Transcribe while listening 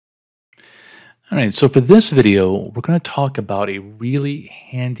All right, so for this video, we're going to talk about a really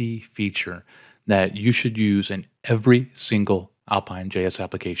handy feature that you should use in every single Alpine.js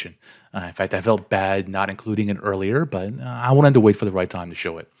application. In fact, I felt bad not including it earlier, but I wanted to wait for the right time to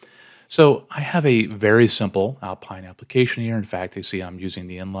show it. So I have a very simple Alpine application here. In fact, you see I'm using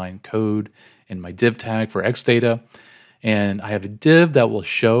the inline code in my div tag for X data. And I have a div that will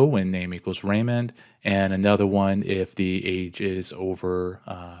show when name equals Raymond, and another one if the age is over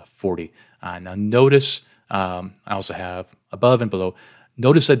 40. Now notice I also have above and below.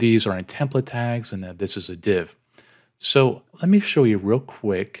 Notice that these are in template tags and that this is a div. So let me show you real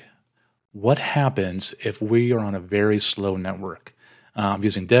quick what happens if we are on a very slow network. I'm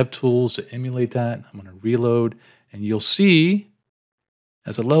using DevTools to emulate that. I'm going to reload, and you'll see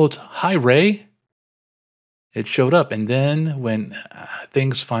as it loads, hi Ray, it showed up. And then when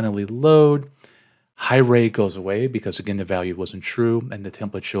things finally load, high rate goes away because again, the value wasn't true and the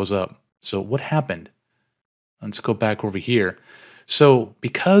template shows up. So what happened? Let's go back over here. So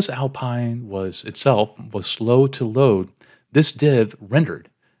because Alpine was slow to load, this div rendered.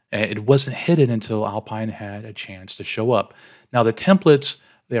 It wasn't hidden until Alpine had a chance to show up. Now the templates,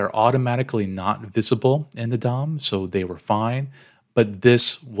 they are automatically not visible in the DOM, so they were fine, but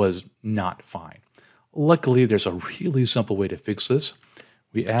this was not fine. Luckily, there's a really simple way to fix this.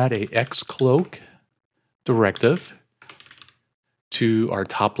 We add a X-Cloak directive to our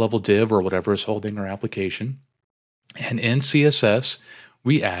top level div or whatever is holding our application. And in CSS,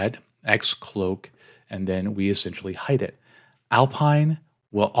 we add X-Cloak and then we essentially hide it. Alpine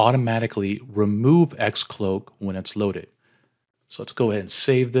will automatically remove X-Cloak when it's loaded. So let's go ahead and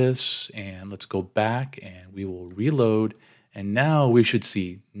save this and let's go back and we will reload. And now we should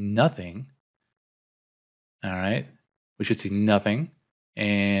see nothing. All right, we should see nothing.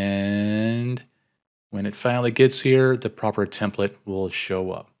 And when it finally gets here, the proper template will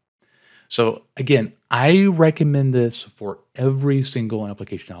show up. So again, I recommend this for every single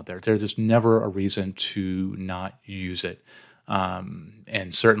application out there. There's just never a reason to not use it.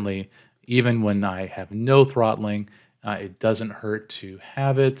 And certainly, even when I have no throttling, it doesn't hurt to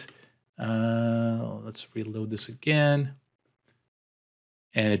have it. Let's reload this again.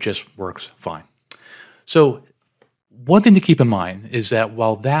 And it just works fine. So one thing to keep in mind is that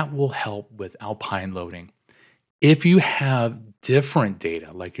while that will help with Alpine loading, if you have different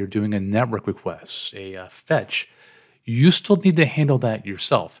data, like you're doing a network request, a fetch, you still need to handle that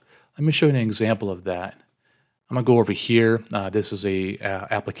yourself. Let me show you an example of that. I'm going to go over here. This is a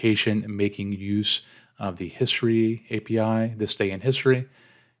application making use of the history API, this day in history.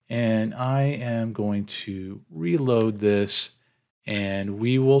 And I am going to reload this, and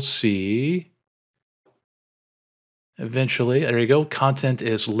we will see eventually, there you go, content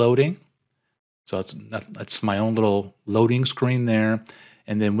is loading. So that's my own little loading screen there.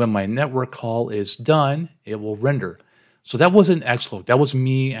 And then when my network call is done, it will render. So that wasn't X-Cloak. That was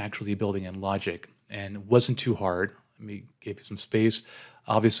me actually building in Logic. And it wasn't too hard. Let me give you some space.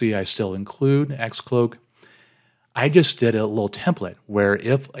 Obviously, I still include X-Cloak. I just did a little template where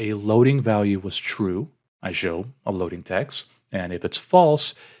if a loading value was true, I show a loading text. And if it's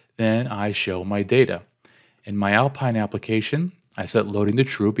false, then I show my data. In my Alpine application, I set loading to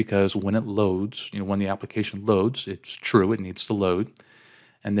true because when it loads, when the application loads, it's true, it needs to load.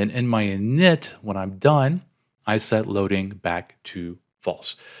 And then in my init, when I'm done, I set loading back to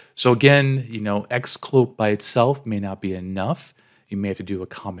false. So again, Xcloak by itself may not be enough. You may have to do a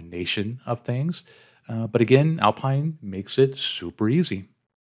combination of things. But again, Alpine makes it super easy.